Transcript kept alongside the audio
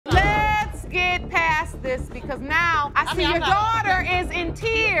get past this because now I see your daughter is in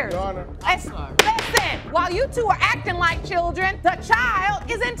tears. Your Honor. Listen, while you two are acting like children, the child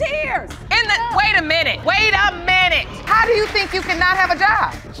is in tears. Wait a minute. How do you think you cannot have a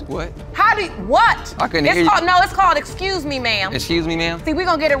job? What? What? I couldn't hear you. No, it's called excuse me, ma'am. Excuse me, ma'am? See, we're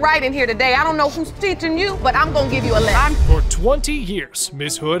gonna get it right in here today. I don't know who's teaching you, but I'm gonna give you a lesson. For 20 years,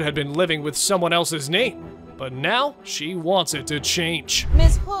 Miss Hood had been living with someone else's name. But now, she wants it to change.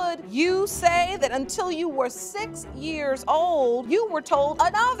 Ms. Hood, you say that until you were 6 years old, you were told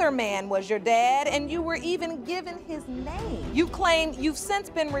another man was your dad, and you were even given his name. You claim you've since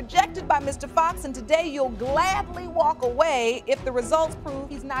been rejected by Mr. Fox, and today you'll gladly walk away if the results prove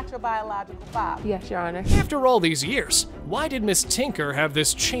he's not your biological father. Yes, Your Honor. After all these years, why did Miss Tinker have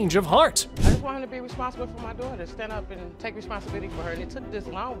this change of heart? I just want him to be responsible for my daughter, stand up and take responsibility for her. And it took this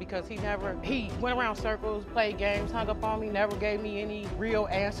long because he went around circles, played games, hung up on me, never gave me any real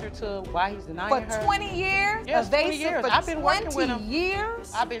answer to why he's denying her. For 20 years? Yes, 20 years. I've been working with him. 20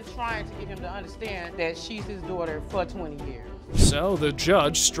 years? I've been trying to get him to understand that she's his daughter for 20 years. So the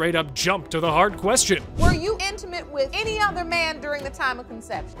judge straight up jumped to the hard question. Were you intimate with any other man during the time of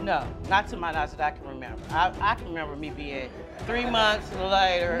conception? No, not to my knowledge that I can remember. I can remember me being 3 months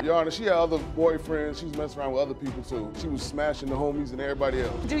later. Your Honor, she had other boyfriends. She was messing around with other people too. She was smashing the homies and everybody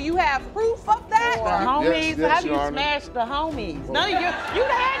else. Do you have proof of that? The homies? Yes, How do you Your Honor. smash the homies? None of you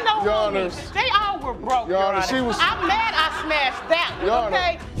had no Your homies. Honor. They all were broke, Your Honor, Honor. I'm mad I smashed that one, Your Honor.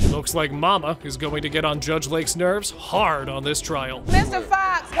 okay? Looks like Mama is going to get on Judge Lake's nerves hard on this trial. Mr.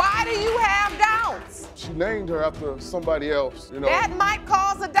 Fox, why do you have doubts? She named her after somebody else, you know. That might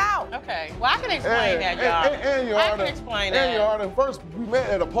cause a doubt. Okay, well, I can explain that, y'all. And Your Honor, I can explain that. And Your Honor, first we met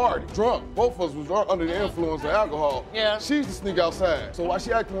at a party, drunk. Both of us was under the influence of alcohol. Yeah. She used to sneak outside. So why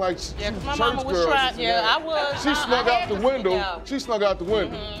she acting like she Yeah, was a my church mama was girl? trying. Yeah, I was. She snuck I out had the to sneak window. out. She snuck out the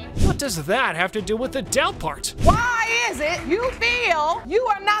window. What does that have to do with the doubt part? Why is it you feel you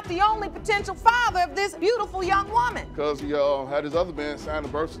are not the only potential father of this beautiful young woman? Because he had his other man sign the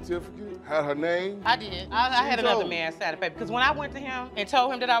birth certificate, had her name. I did. I had another man sign the paper because when I went to him and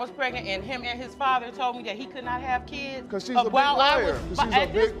told him that I was pregnant, and him and his father told me that he could not have kids. Because she's a big liar.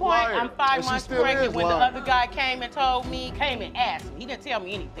 At this point, I'm 5 months pregnant when the lying. other guy came and asked me. He didn't tell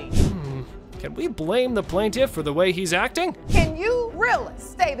me anything. Can we blame the plaintiff for the way he's acting? Can you really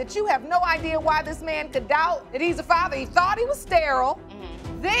say that you have no idea why this man could doubt that he's a father? He thought he was sterile.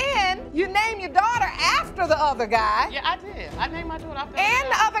 Then you name your daughter after the other guy. Yeah, I did. I named my daughter after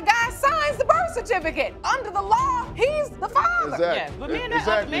And the other guy signs the birth certificate. Under the law, he's the father. Exactly. Yeah, but me and that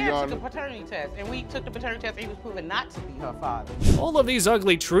other man Your took a Honor. paternity test, and we took the paternity test, and he was proven not to be her father. All of these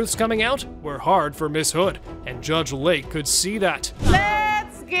ugly truths coming out were hard for Miss Hood, and Judge Lake could see that.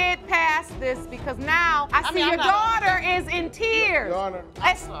 Let's get past this because now I see your daughter is in tears. Your Honor.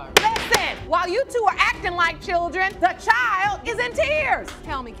 Listen, while you two are acting like children, the child is in tears.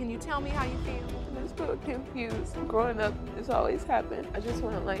 Can you tell me how you feel? I'm still confused. Growing up, this always happened. I just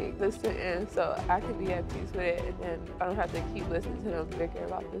want to listen in so I can be at peace with it, and then I don't have to keep listening to them bicker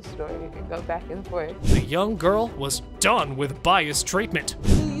about this story and go back and forth. The young girl was done with biased treatment.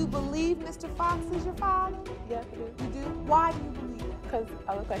 Do you believe Mr. Fox is your father? Yes, it is. You do? Why do you believe it? Because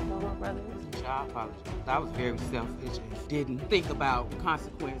I look like my little brothers. I apologize. I was very selfish and didn't think about the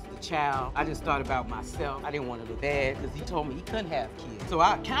consequence of the child. I just thought about myself. I didn't want to look bad because he told me he couldn't have kids. So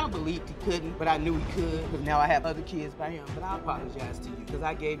I kind of believed he couldn't, but I knew he could because now I have other kids by him. But I apologize to you because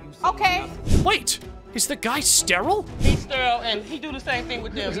I gave you something else. Wait, is the guy sterile? He's sterile, and he do the same thing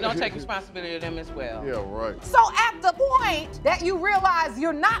with them. He don't take responsibility of them as well. Yeah, right. So at the point that you realize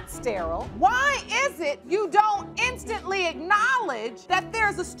you're not sterile, why is it you don't instantly acknowledge that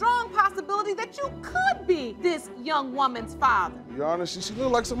there's a strong possibility that you could be this young woman's father? Your Honor, she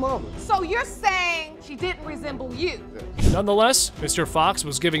looked like some mama. So you're saying she didn't resemble you? Nonetheless, Mr. Fox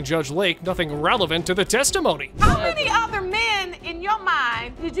was giving Judge Lake nothing relevant to the testimony. How many other men in your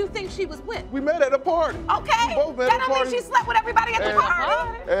mind did you think she was with? We met at a party. Okay, We both met that at a don't mean party. she slept with everybody at the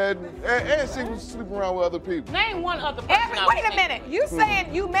party. And she was sleeping around with other people. Name one other person. Wait a minute, you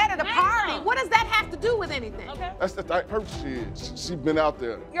saying you met at a party? one. What does that have to do with anything? Okay. That's the purpose she is. She been out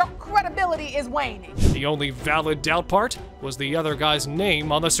there. Your credibility is waning. The only valid doubt part was the other guy's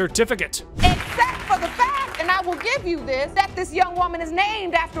name on the certificate. Except for the fact, and I will give you this, that this young woman is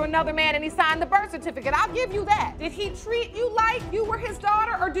named after another man and he signed the birth certificate. I'll give you that. Did he treat you like you were his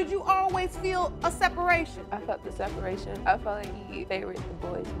daughter, or did you always feel a separation? I felt the separation. I felt like he favored the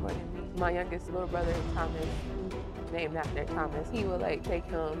boys more than me. My youngest little brother, Thomas, named after Thomas, he would take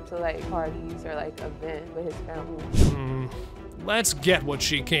him to parties or events with his family. Let's get what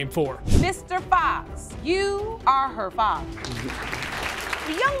she came for. Mr. Fox, you are her father.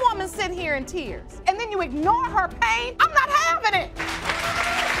 The young woman sitting here in tears, and then you ignore her pain. I'm not having it.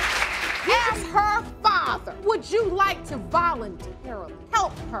 As her father, would you like to voluntarily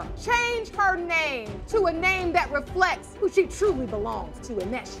help her change her name to a name that reflects who she truly belongs to,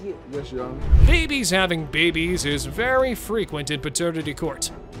 and that's you? Yes, Your Honor. Babies having babies is very frequent in paternity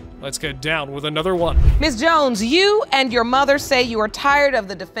court. Let's get down with another one. Ms. Jones, you and your mother say you are tired of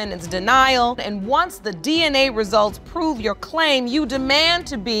the defendant's denial, and once the DNA results prove your claim, you demand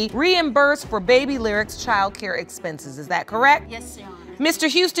to be reimbursed for baby Lyric's child care expenses. Is that correct? Yes, Your Honor. Mr.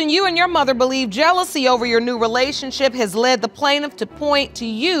 Houston, you and your mother believe jealousy over your new relationship has led the plaintiff to point to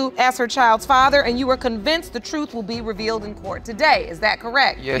you as her child's father, and you are convinced the truth will be revealed in court today. Is that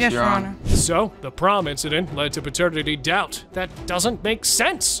correct? Yes, Your Honor. So, the prom incident led to paternity doubt. That doesn't make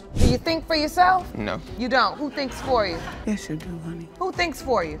sense. Do you think for yourself? No. You don't? Who thinks for you? Yes, you do, honey. Who thinks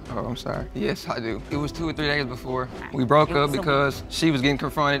for you? Oh, I'm sorry. Yes, I do. It was 2 or 3 days before we broke up because she was getting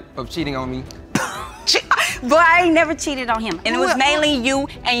confronted of cheating on me. But I ain't never cheated on him. And it was mainly you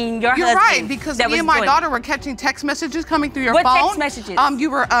and your husband. You're right, because that me and was my doing daughter were catching text messages coming through your What phone. text messages?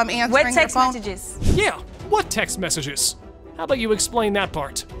 You were answering What your text phone. messages? Yeah, what text messages? How about you explain that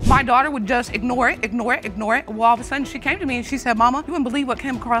part? My daughter would just ignore it. Well, all of a sudden she came to me and she said, Mama, you wouldn't believe what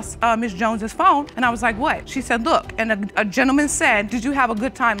came across Miss Jones's phone. And I was like, what? She said, look, and a gentleman said, did you have a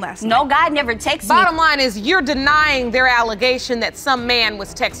good time last night? No, God never texted me. Bottom line is you're denying their allegation that some man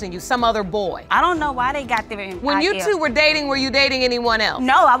was texting you, some other boy. I don't know why they got their When you two were dating, were you dating anyone else?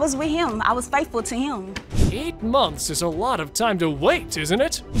 No, I was with him. I was faithful to him. 8 months is a lot of time to wait, isn't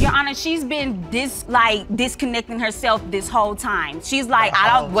it? Your Honor, she's been disconnecting herself this whole time. She's like, I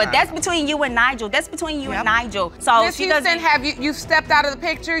don't, well, that's between you and Nigel. That's between you and Nigel. So Ms. she Houston, doesn't. have you stepped out of the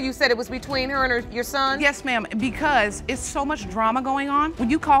picture? You said it was between her and your son? Yes, ma'am, because it's so much drama going on. When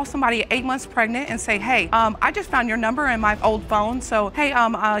you call somebody 8 months pregnant and say, hey, I just found your number in my old phone, so hey,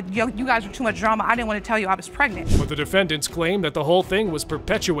 you guys are too much drama. I didn't want to tell you I was pregnant. But the defendants claim that the whole thing was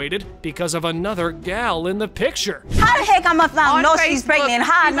perpetuated because of another gal in the picture. How the heck I'm gonna know she's Facebook, pregnant and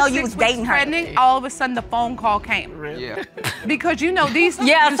how I she know was you was 6 weeks dating her? pregnant, all of a sudden the phone call came. Yeah. Because you know these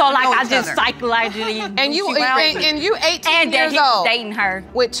Yeah, used so to like know I each just other. psychologically. And you 18 and that years he was old dating her.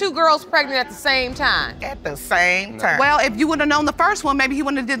 with 2 girls pregnant at the same time. At the same time. Well, if you would have known the first one, maybe he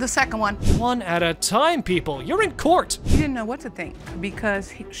wouldn't have did the second one. One at a time, people. You're in court. He didn't know what to think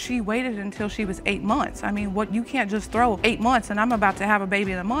because she waited until she was 8 months. I mean, you can't just throw 8 months and I'm about to have a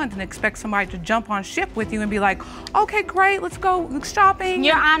baby in a month and expect somebody to jump on ship with you and be like, okay, great, let's go shopping.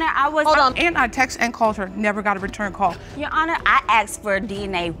 Your Honor, I was. Hold on. And I text and called her, never got a return call. Your Honor, I asked for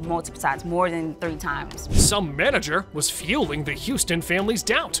DNA multiple times, more than 3 times. Some manager was fueling the Houston family's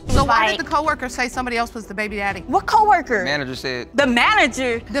doubt. So why Like- did the coworker say somebody else was the baby daddy? What coworker? Manager said, The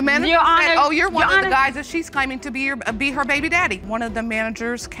manager. The manager Your said, Honor, oh, you're one Your of the Honor. guys that she's claiming to be her baby daddy. One of the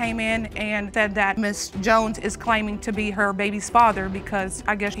managers came in and said that Miss Jones is claiming to be her baby's father because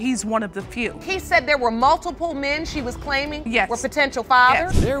I guess he's one of the few. He said there were multiple men she was claiming Yes. were potential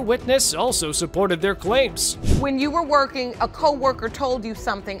fathers. Yes. Their witness also supported their claims. When you were working, a coworker told you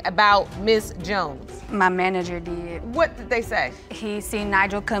something about Miss Jones. My manager did. What did they say? He seen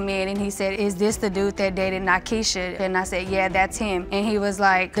Nigel come in and he said, is this the dude that dated Nakisha? And I said, yeah, that's him. And he was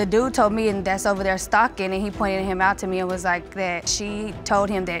like, the dude told me and that's over there stalking, and he pointed him out to me and was like that she told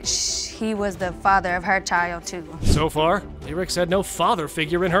him that he was the father of her child too. So far, Lyrics had no father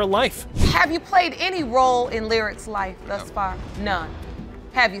figure in her life. Have you played any role in Lyric's life thus far? None.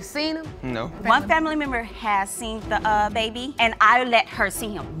 Have you seen him? no. One family member has seen the baby, and I let her see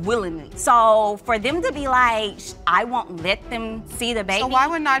him willingly. So for them to be like, I won't let them see the baby. So why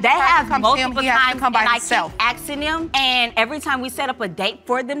would Nigel they try to have come see him? multiple He has to times, come by and himself. I keep asking them, and every time we set up a date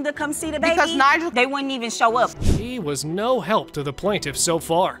for them to come see the baby, Because Nigel- they wouldn't even show up. He was no help to the plaintiff so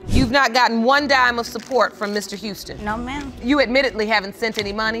far. You've not gotten one dime of support from Mr. Houston. No, ma'am. You admittedly haven't sent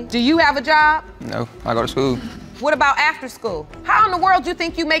any money. Do you have a job? No. I go to school. What about after school? How in the world do you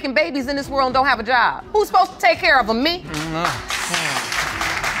think you making babies in this world and don't have a job? Who's supposed to take care of them? Me?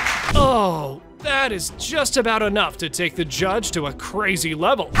 Oh, that is just about enough to take the judge to a crazy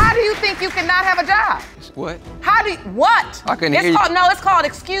level. How do you think you cannot have a job? What? How do you, what? I couldn't hear you. It's called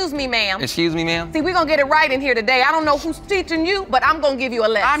excuse me, ma'am. Excuse me, ma'am? See, we're gonna get it right in here today. I don't know who's teaching you, but I'm gonna give you a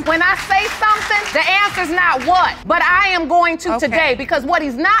lesson. When I say something, the answer's not what, but I am going to today, because what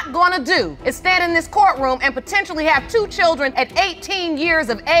he's not gonna do is stand in this courtroom and potentially have 2 children at 18 years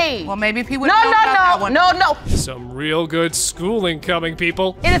of age. Well, maybe if he would have known about that one. No. Some real good schooling coming,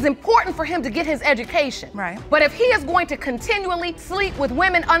 people. It is important for him to get his education. Right. But if he is going to continually sleep with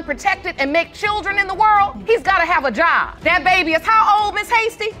women unprotected and make children in the world, he's gotta have a job. That baby is how old, Miss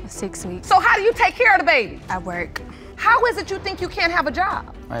Hasty? 6 weeks. So how do you take care of the baby? I work. How is it you think you can't have a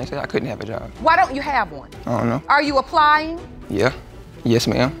job? I didn't say I couldn't have a job. Why don't you have one? I don't know. Are you applying? Yeah. Yes,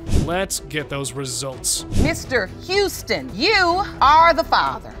 ma'am. Let's get those results. Mr. Houston, you are the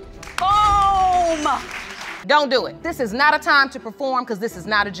father. Boom! Don't do it. This is not a time to perform because this is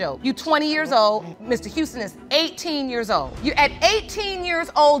not a joke. You 20 years old, Mr. Houston is 18 years old. You at 18 years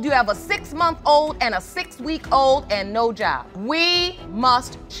old, you have a 6-month-old and a 6-week-old and no job. We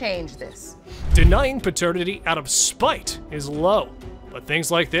must change this. Denying paternity out of spite is low, but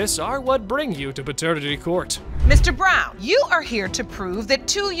things like this are what bring you to paternity court. Mr. Brown, you are here to prove that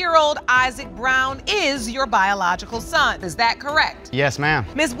 2-year-old Isaac Brown is your biological son. Is that correct? Yes, ma'am.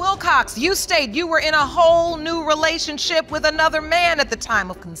 Ms. Wilcox, you state you were in a whole new relationship with another man at the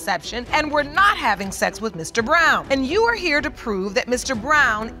time of conception and were not having sex with Mr. Brown. And you are here to prove that Mr.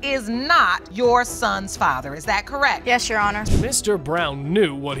 Brown is not your son's father. Is that correct? Yes, Your Honor. Mr. Brown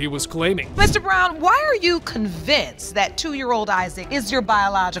knew what he was claiming. Mr. Brown, why are you convinced that 2-year-old Isaac is your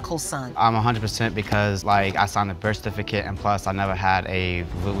biological son? I'm 100% because, like, I signed a birth certificate, and plus I never had a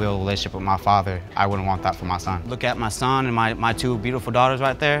real relationship with my father. I wouldn't want that for my son. Look at my son and my 2 beautiful daughters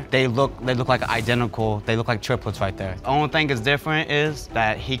right there. They look like identical. They look like triplets right there. The only thing that's different is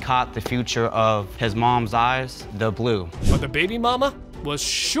that he caught the future of his mom's eyes, the blue. But the baby mama was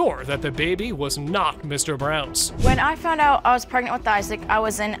sure that the baby was not Mr. Brown's. When I found out I was pregnant with Isaac, I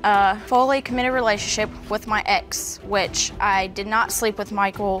was in a fully committed relationship with my ex, which I did not sleep with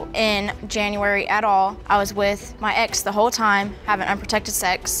Michael in January at all. I was with my ex the whole time, having unprotected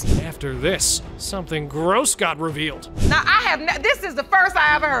sex. After this, something gross got revealed. Now, this is the first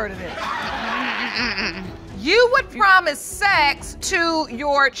I ever heard of this. You would promise sex to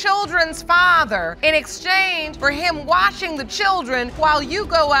your children's father in exchange for him watching the children while you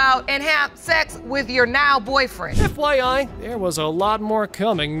go out and have sex with your now boyfriend. FYI, there was a lot more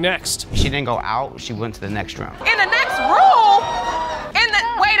coming next. She didn't go out, she went to the next room. In the next room?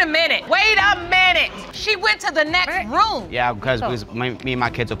 Wait a minute. She went to the next room. Yeah, because me and my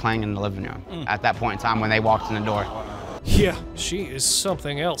kids were playing in the living room at that point in time when they walked in the door. Yeah, she is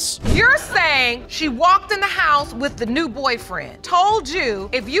something else. You're saying she walked in the house with the new boyfriend, told you,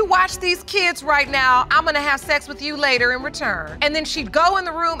 if you watch these kids right now, I'm gonna have sex with you later in return. And then she'd go in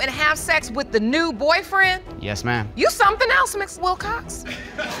the room and have sex with the new boyfriend? Yes, ma'am. You something else, Miss Wilcox.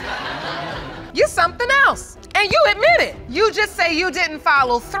 You something else. And you admit it. You just say you didn't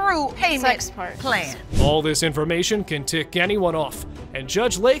follow through payment plan. All this information can tick anyone off, and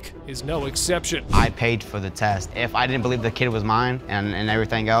Judge Lake is no exception. I paid for the test. If I didn't believe the kid was mine and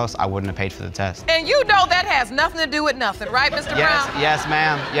everything else, I wouldn't have paid for the test. And you know that has nothing to do with nothing, right, Mr. Brown? Yes,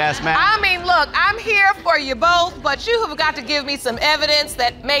 ma'am. Yes, ma'am. I mean, look, I'm here for you both, but you have got to give me some evidence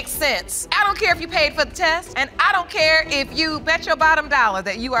that makes sense. I don't care if you paid for the test, and I don't care if you bet your bottom dollar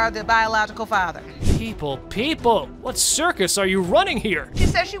that you are the biological father. People, what circus are you running here? She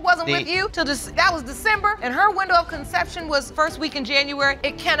said she wasn't with you till that was December, and her window of conception was first week in January.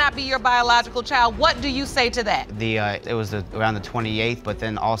 It cannot be your biological child. What do you say to that? It was around the 28th, but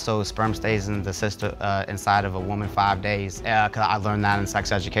then also sperm stays in the sister inside of a woman 5 days. 'Cause I learned that in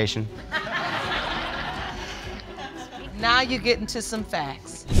sex education. Now you get into some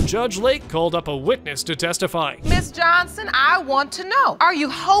facts. Judge Lake called up a witness to testify. Miss Johnson, I want to know, are you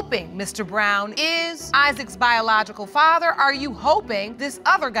hoping Mr. Brown is Isaac's biological father? Are you hoping this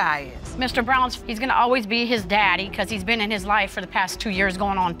other guy is? Mr. Brown's, he's gonna always be his daddy because he's been in his life for the past 2 years,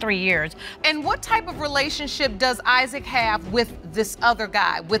 going on 3 years. And what type of relationship does Isaac have with this other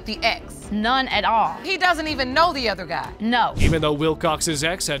guy, with the ex? None at all. He doesn't even know the other guy? No. Even though Wilcox's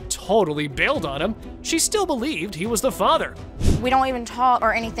ex had totally bailed on him, she still believed he was the father. We don't even talk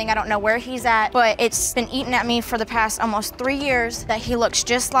or anything. I don't know where he's at, but it's been eating at me for the past almost 3 years that he looks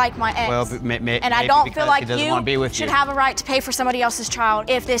just like my ex. Well, and I don't feel like you should have a right to pay for somebody else's child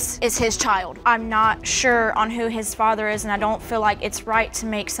if this is his child. I'm not sure on who his father is, and I don't feel like it's right to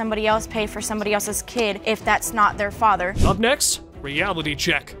make somebody else pay for somebody else's kid if that's not their father. Up next, reality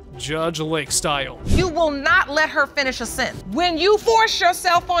check. Judge Lake style. You will not let her finish a sentence. When you force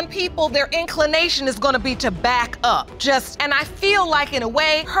yourself on people, their inclination is going to be to back up. And I feel like, in a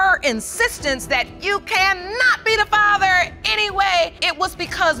way, her insistence that you cannot be the father anyway, it was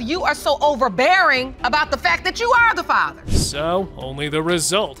because you are so overbearing about the fact that you are the father. So, only the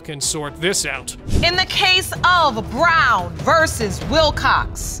result can sort this out. In the case of Brown versus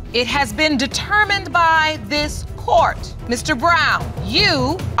Wilcox, it has been determined by this court. Mr. Brown,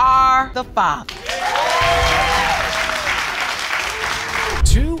 you are the father.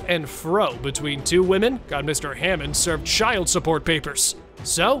 2 and fro between two women got Mr. Hammond served child support papers.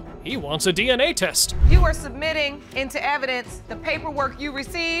 So, he wants a DNA test. You are submitting into evidence the paperwork you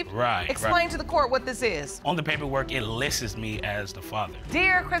received. Right. Explain to the court what this is. On the paperwork, it lists me as the father.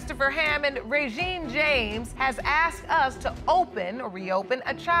 Dear Christopher Hammond, Regine James has asked us to open or reopen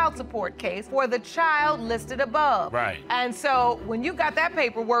a child support case for the child listed above. Right. And so, when you got that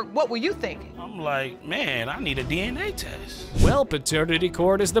paperwork, what were you thinking? I'm like, man, I need a DNA test. Well, paternity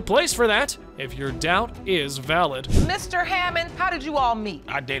court is the place for that, if your doubt is valid. Mr. Hammond, how did you all meet?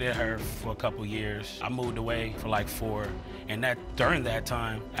 I dated her for a couple years. I moved away for like 4, and during that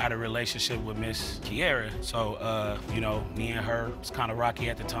time, I had a relationship with Miss Kiera. So, you know, me and her was kind of rocky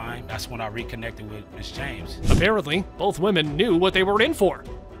at the time. That's when I reconnected with Miss James. Apparently, both women knew what they were in for.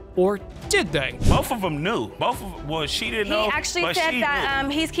 Or did they? Both of them knew. Both of them, well, she didn't know. He actually said that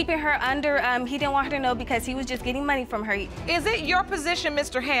he's keeping her under, he didn't want her to know because he was just getting money from her. Is it your position,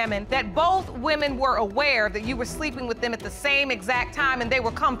 Mr. Hammond, that both women were aware that you were sleeping with them at the same exact time and they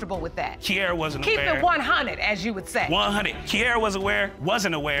were comfortable with that? Kiera wasn't aware. Keep it 100, as you would say. 100. Kiera was aware,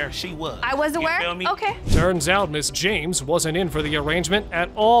 wasn't aware, she was. I was aware? You feel me? Okay. Turns out Miss James wasn't in for the arrangement at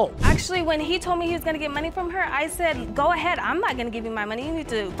all. Actually, when he told me he was gonna get money from her, I said, go ahead, I'm not gonna give you my money. You need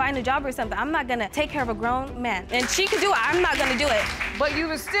to find a job or something. I'm not gonna take care of a grown man. And she could do it, I'm not gonna do it. But you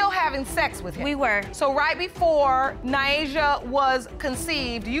were still having sex with him. We were. So right before Niaja was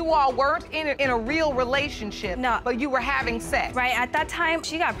conceived, you all weren't in a real relationship. No. But you were having sex. Right, at that time,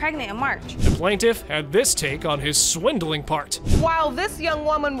 she got pregnant in March. The plaintiff had this take on his swindling part. While this young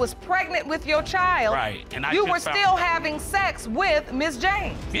woman was pregnant with your child, right. And you were still having sex with Miss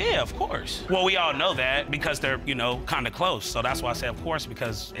James. Yeah, of course. Well, we all know that because they're, you know, kind of close. So that's why I say of course,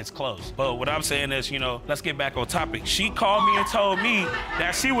 because it's close. But what I'm saying is, you know, let's get back on topic. She called me and told me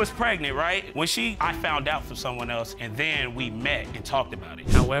that she was pregnant, right? When I found out from someone else, and then we met and talked about it.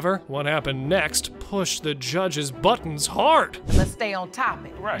 However, what happened next pushed the judge's buttons hard. Let's stay on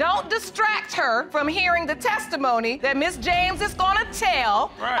topic. Right. Don't distract her from hearing the testimony that Miss James is gonna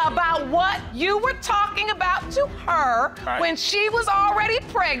tell about what you were talking about to her when she was already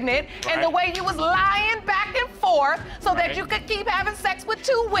pregnant and the way you was lying back and forth so that you could keep having sex with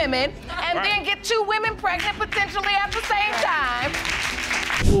 2 women and then get 2 women pregnant potentially at the same time.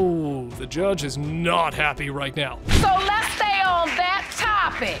 Ooh, the judge is not happy right now. So let's stay on that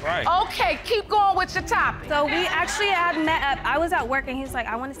topic. Right. Okay, keep going with your topic. So we actually had met up. I was at work and he's like,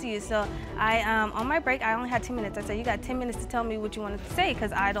 I want to see you. So I, on my break, I only had 10 minutes. I said, you got 10 minutes to tell me what you wanted to say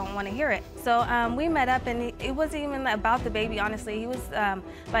because I don't want to hear it. So we met up and it wasn't even about the baby, honestly. He was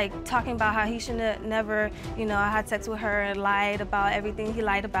like talking about how he shouldn't have never, you know, had sex with her and lied about everything he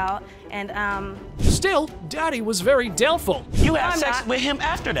lied about. And still, Daddy was very doubtful. You had sex with him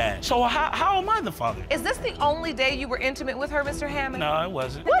after that. So how am I the father? Is this the only day you were intimate with her, Mr. Hammond? No, it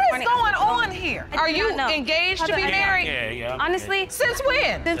wasn't. What is going on here? Are you engaged to be married? Yeah. Honestly? Since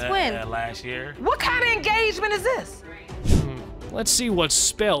when? Since when? Last year. What kind of engagement is this? Let's see what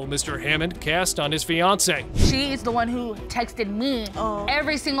spell Mr. Hammond cast on his fiancée. She is the one who texted me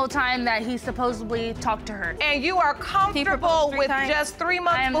every single time that he supposedly talked to her. And you are comfortable with just 3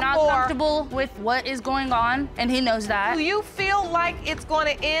 months before? I am not comfortable with what is going on, and he knows that. Do you feel like it's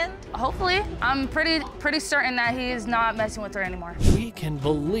going to end? Hopefully. I'm pretty certain that he is not messing with her anymore. We can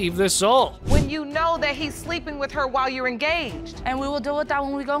believe this all. When you know that he's sleeping with her while you're engaged. And we will deal with that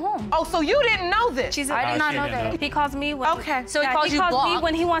when we go home. Oh, so you didn't know this? I did not know that. He calls me when, So he calls you me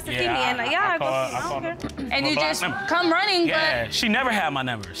when he wants to see me, and I called him. And you just come running, yeah, she never had my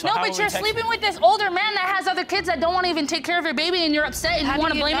number. So no, but you're sleeping with this older man that has other kids that don't want to even take care of your baby, and you're upset and you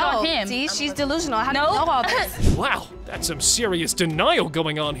want to blame it on him. See, she's delusional. How do you know all this? Wow, that's some serious denial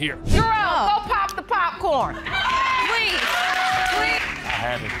going on here. Girl, go pop the popcorn. Please. I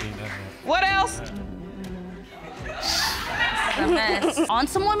had to do that. What else? A mess. On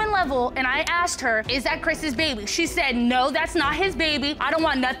some woman level, and I asked her, is that Chris's baby? She said, no, that's not his baby. I don't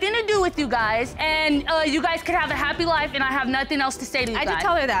want nothing to do with you guys, and you guys could have a happy life, and I have nothing else to say to you guys. I did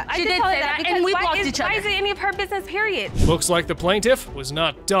tell her that. She did say that, and we blocked each other. Why is it any of her business, period? Looks like the plaintiff was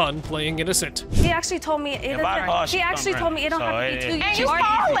not done playing innocent. He actually told me it doesn't. He actually told me it don't have to be 2 years. And you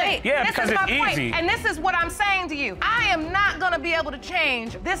fall it. Yeah, this because is my it's point. easy. And this is what I'm saying to you. I am not gonna be able to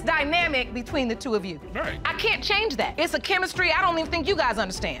change this dynamic between the 2 of you. Right. I can't change that. It's a chemistry I don't even think you guys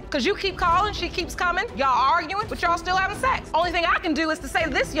understand. Because you keep calling, she keeps coming, y'all arguing, but y'all still having sex. Only thing I can do is to say to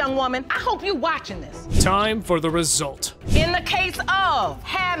this young woman, I hope you watching this. Time for the result. In the case of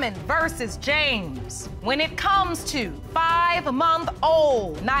Hammond versus James, when it comes to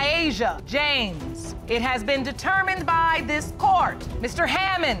 5-month-old Niaja James, it has been determined by this court, Mr.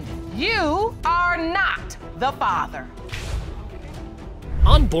 Hammond, you are not the father.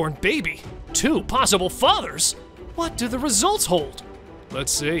 unborn baby. 2 possible fathers? What do the results hold?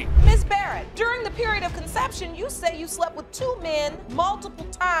 Let's see. Ms. Barrett, during the period of conception, you say you slept with 2 men multiple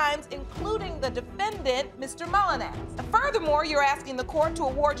times, including the defendant, Mr. Mullinax. Furthermore, you're asking the court to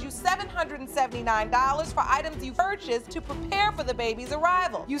award you $779 for items you purchased to prepare for the baby's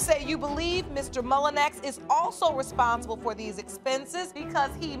arrival. You say you believe Mr. Mullinax is also responsible for these expenses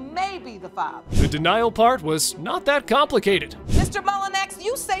because he may be the father. The denial part was not that complicated. Mr. Mullinax,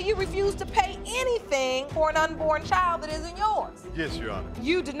 you say you refuse to pay anything for an unborn child that isn't yours. Yes, Your Honor.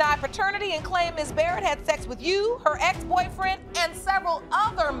 You deny paternity and claim Ms. Barrett had sex with you, her ex-boyfriend, and several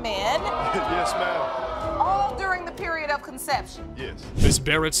other men. Yes, ma'am. All during the period of conception. Yes. Miss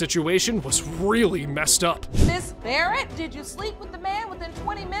Barrett's situation was really messed up. Ms. Barrett, did you sleep with the man within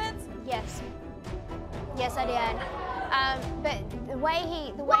 20 minutes? Yes. Yes, I did. But the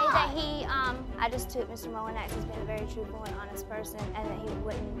way that he, I just took Mr. Mullinax as being a very truthful and honest person, and that he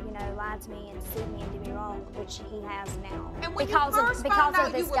wouldn't, lie to me and deceive me and do me wrong, which he has now. And when because of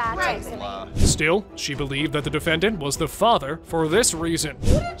this guy texting me. Still, she believed that the defendant was the father for this reason.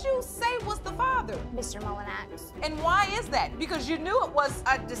 Who did you say was the father? Mr. Mullinax. And why is that? Because you knew it was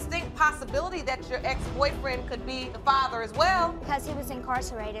a distinct possibility that your ex-boyfriend could be the father as well. Because he was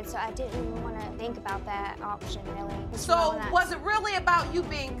incarcerated, so I didn't even want to think about that option, really. So was it really about you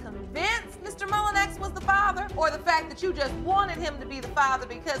being convinced Mr. Mullinax was the father, or the fact that you just wanted him to be the father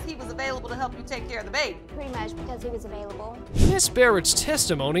because he was available to help you take care of the baby? Pretty much because he was available. Miss Barrett's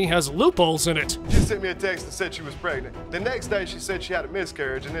testimony has loopholes in it. She sent me a text that said she was pregnant. The next day she said she had a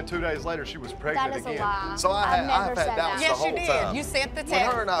miscarriage, and then 2 days later she was pregnant again. That is a lie. So I've had doubts the whole time. Yes, you did. You sent the text.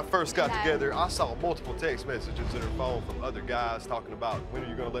 When her and I first got together, I saw multiple text messages in her phone from other guys talking about, when are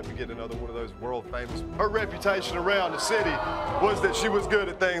you going to let me get another one of those world famous? Her reputation around the city was that she was good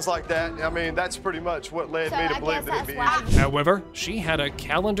at things like that. I mean, that's pretty much what led me to believe that it'd be. However, she had a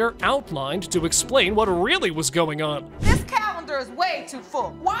calendar outlined to explain what really was going on. This calendar is way too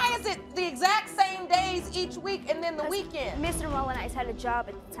full. Why is it the exact same days each week and then the weekend? Mr. Mullinax had a job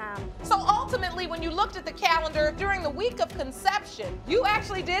at the time. So ultimately, when you looked at the calendar during the week of conception, you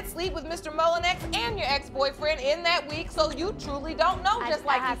actually did sleep with Mr. Mullinax and your ex-boyfriend in that week, so you truly don't know, just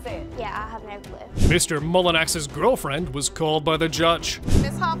like you said. Yeah, I have no clue. Mr. Mullinax's girlfriend was called by the judge.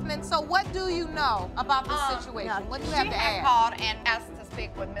 Ms. Huffman, so what do you know about this situation? What do you have to add? She had called and asked to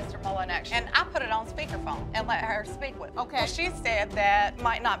speak with Mr. Mullinax, and I put it on speakerphone and let her speak with him. Okay. Well, she said that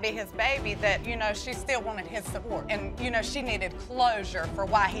might not be his baby, that, she still wanted his support. And, she needed closure for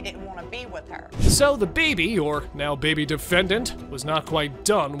why he didn't want to be with her. So the baby, or now baby defendant, was not quite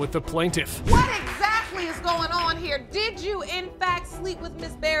done with the plaintiff. What exactly is going on here? Did you, in fact, sleep with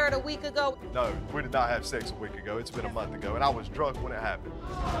Miss Barrett a week ago? No, we did not have sex a week ago. It's been a month ago, and I was drunk when it happened.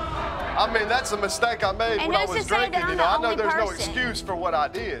 I mean, that's a mistake I made when I was drinking. I know there's no excuse for what I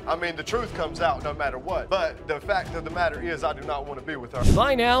did. I mean, the truth comes out no matter what. But the fact of the matter is, I do not want to be with her.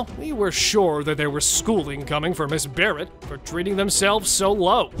 By now, we were sure that there was schooling coming for Miss Barrett for treating themselves so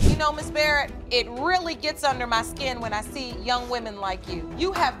low. Miss Barrett, it really gets under my skin when I see young women like you.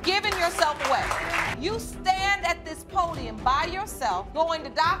 You have given yourself away. You stand at this podium by yourself, going to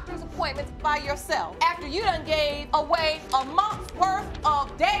doctor's appointments by yourself, after you done gave away a month's worth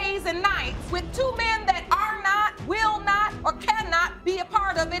of days and nights with 2 men that are not, will not, or cannot be a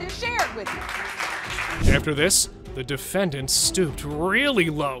part of it and share it with you. After this, the defendant stooped really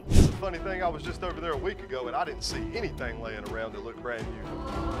low. The funny thing, I was just over there a week ago and I didn't see anything laying around that looked brand new.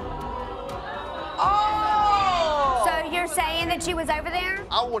 Oh! So you're saying that she was over there?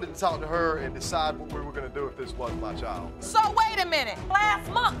 I wanted to talk to her and decide what we were going to do if this was my child. So wait a minute. Last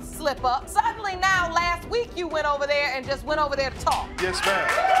month slip up. Suddenly now last week you went over there and just went over there to talk. Yes,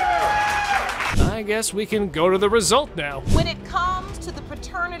 ma'am. I guess we can go to the result now. When it comes to the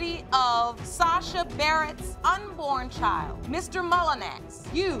paternity of Sasha Barrett's unborn child, Mr.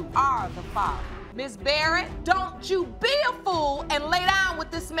 Mullinax, you are the father. Ms. Barrett, don't you be a fool and lay down with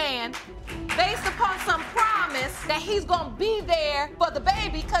this man based upon some promise that he's gonna be there for the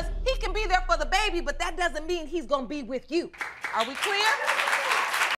baby, because he can be there for the baby, but that doesn't mean he's gonna be with you. Are we clear?